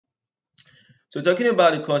So talking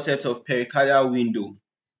about the concept of pericardial window.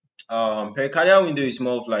 Pericardial window is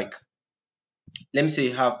more of like, let me say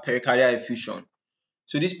you have pericardial effusion.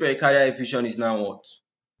 So this pericardial effusion is now what?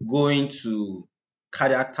 Going to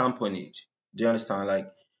cardiac tamponade. Do you understand? Like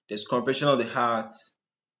there's compression of the heart,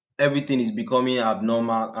 everything is becoming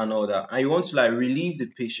abnormal and all that. And you want to like relieve the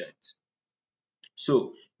patient.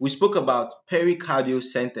 So we spoke about pericardial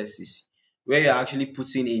synthesis, where you're actually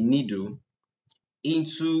putting a needle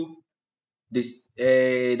into this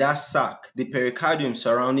that sac, the pericardium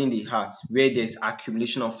surrounding the heart, where there's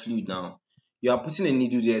accumulation of fluid now. You are putting a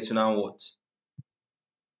needle there to now what?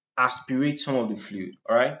 Aspirate some of the fluid,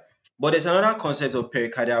 all right? But there's another concept of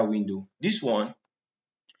pericardial window. This one,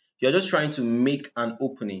 you're just trying to make an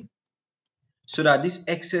opening so that this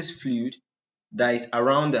excess fluid that is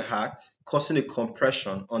around the heart, causing a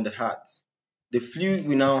compression on the heart, the fluid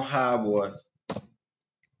will now have what?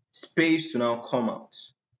 Space to now come out.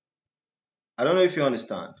 I don't know if you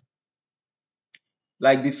understand.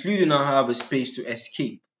 Like the fluid will now have a space to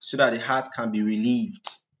escape so that the heart can be relieved.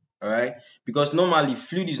 All right, because normally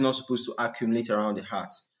fluid is not supposed to accumulate around the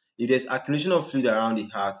heart. If there's accumulation of fluid around the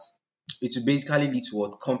heart, it will basically lead to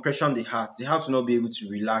what? Compression of the heart. The heart will not be able to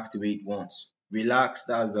relax the way it wants. Relax,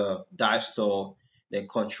 that's the diastole, then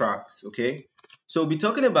contract. Okay, so we'll be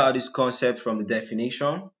talking about this concept from the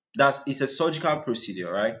definition. It's a surgical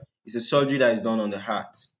procedure, right? It's a surgery that is done on the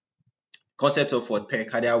heart. Concept of what?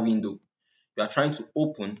 Pericardial window. You are trying to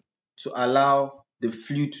open to allow the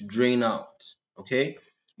fluid to drain out. Okay,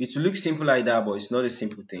 it will look simple like that, but it's not a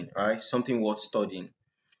simple thing, right? Something worth studying.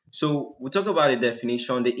 So we'll talk about the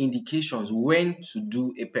definition, the indications, when to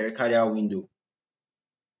do a pericardial window.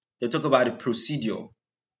 They'll talk about the procedure,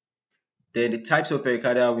 then the types of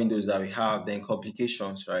pericardial windows that we have, then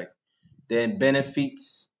complications, right? Then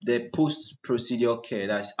benefits, the post-procedure care,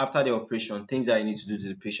 that's after the operation, things that you need to do to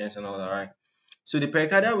the patients and all that, right? So the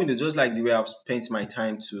pericardial window, just like the way I've spent my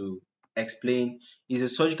time to explain, is a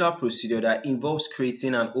surgical procedure that involves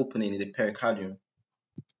creating an opening in the pericardium.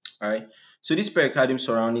 Alright, so this pericardium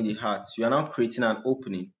surrounding the heart, you are now creating an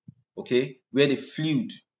opening, okay, where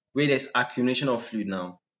there's accumulation of fluid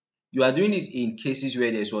now. You are doing this in cases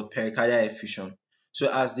where there's what? Pericardial effusion. So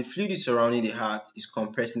as the fluid is surrounding the heart, is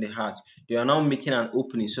compressing the heart, they are now making an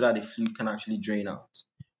opening so that the fluid can actually drain out.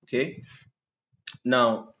 Okay,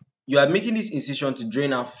 now you are making this incision to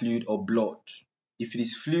drain out fluid or blood. If it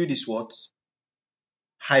is fluid, is what?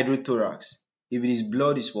 Hydrothorax. If it is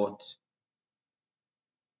blood, is what?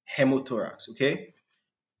 Hemothorax. Okay,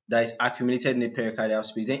 that is accumulated in the pericardial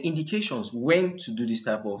space. Then indications when to do this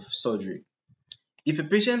type of surgery. If a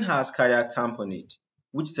patient has cardiac tamponade,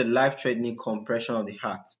 which is a life-threatening compression of the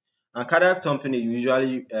heart, and cardiac tamponade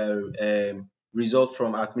usually result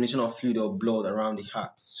from accumulation of fluid or blood around the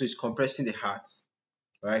heart, so it's compressing the heart.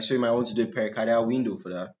 Alright, so you might want to do a pericardial window for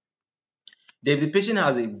that. Then if the patient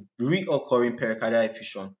has a reoccurring pericardial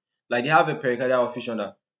effusion, like they have a pericardial effusion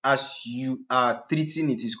that as you are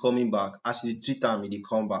treating it is coming back, as you treat them it will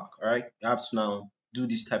come back. Alright, you have to now do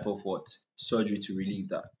this type of what? Surgery to relieve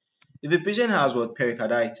that. If a patient has what?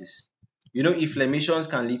 Pericarditis, you know inflammations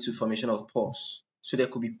can lead to formation of pus. So there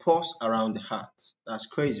could be pus around the heart. That's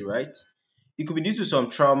crazy, right? It could be due to some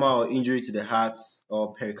trauma or injury to the heart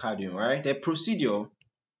or pericardium, right? The procedure,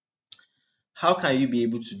 how can you be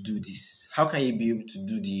able to do this? How can you be able to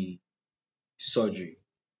do the surgery?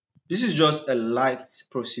 This is just a light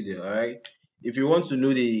procedure, alright? If you want to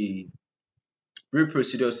know the real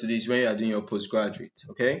procedures to this when you are doing your postgraduate,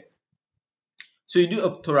 okay? So you do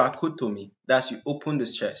a thoracotomy, that's you open the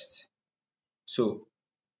chest. So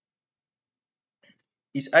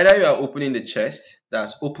it's either you are opening the chest,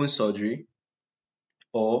 that's open surgery,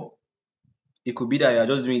 or it could be that you are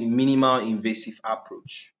just doing minimal invasive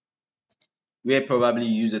approach, where probably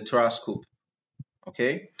you use a thoracoscope.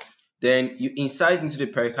 Okay, then you incise into the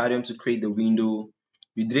pericardium to create the window,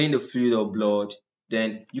 you drain the fluid or blood,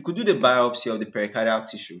 then you could do the biopsy of the pericardial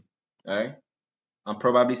tissue, alright, and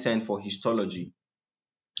probably send for histology.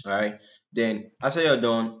 Alright, then after you're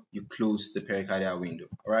done, you close the pericardial window.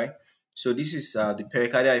 Alright, so this is the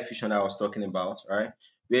pericardial effusion that I was talking about, right?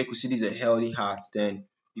 Where you could see this is a healthy heart, then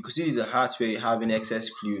you could see this is a heart where you're having excess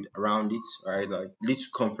fluid around it, right? Like leads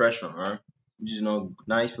to compression, right? Which is not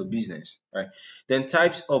nice for business, right? Then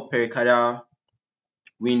types of pericardial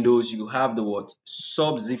windows, you have the what?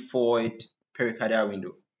 Subxiphoid pericardial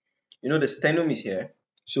window. You know the sternum is here,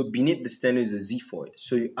 so beneath the sternum is the xiphoid.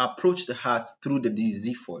 So you approach the heart through the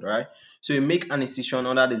xiphoid, right? So you make an incision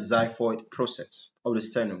under the xiphoid process of the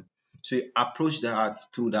sternum. So you approach the heart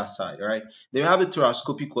through that side, right? Then you have the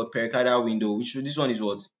thoracoscopic pericardial window, which this one is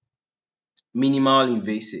what? Minimal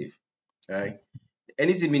invasive, right?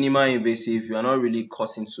 anything minimal invasive, you are not really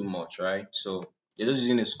cutting too much, right? So you're just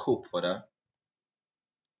using a scope for that.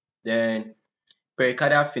 Then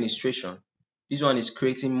pericardial fenestration. This one is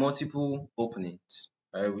creating multiple openings,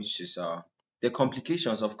 right? Which is the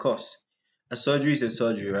complications, of course. A surgery is a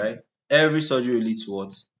surgery, right? Every surgery will lead to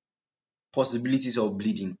what? Possibilities of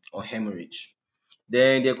bleeding or hemorrhage.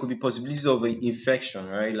 Then there could be possibilities of an infection,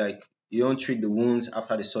 right? Like you don't treat the wounds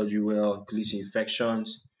after the surgery well, it could lead to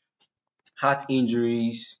infections, heart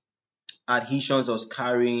injuries, adhesions or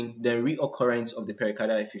scarring, then reoccurrence of the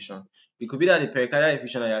pericardial effusion. It could be that the pericardial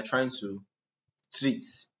effusion that you are trying to treat,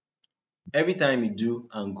 every time you do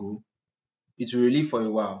and go, it will relieve for a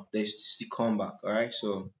while, then still come back. All right,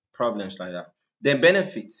 so problems like that. Then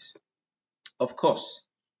benefits, of course,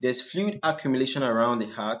 there's fluid accumulation around the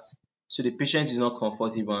heart, so the patient is not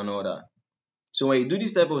comfortable and all that. So when you do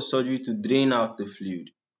this type of surgery to drain out the fluid,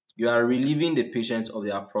 you are relieving the patient of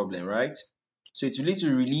their problem, right? So it will lead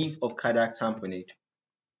to relief of cardiac tamponade.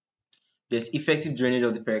 There's effective drainage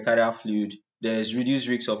of the pericardial fluid, there's reduced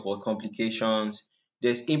risk of complications,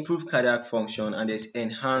 there's improved cardiac function, and there's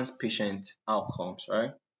enhanced patient outcomes,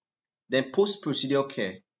 right? Then post-procedural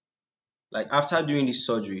care, like after doing this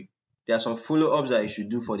surgery, there are some follow-ups that you should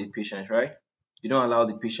do for the patient, right? You don't allow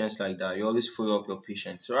the patients like that. You always follow up your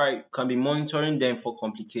patients, right? You can be monitoring them for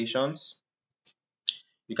complications.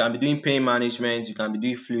 You can be doing pain management. You can be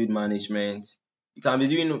doing fluid management. You can be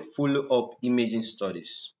doing follow-up imaging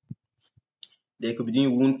studies. They could be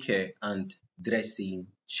doing wound care and dressing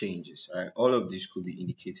changes, right? All of this could be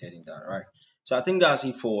indicated in that, right? So I think that's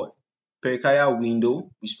it for pericardial window.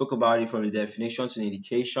 We spoke about it from the definitions and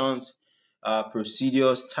indications,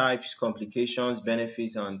 procedures, types, complications,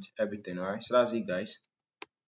 benefits, and everything, all right? So that's it, guys.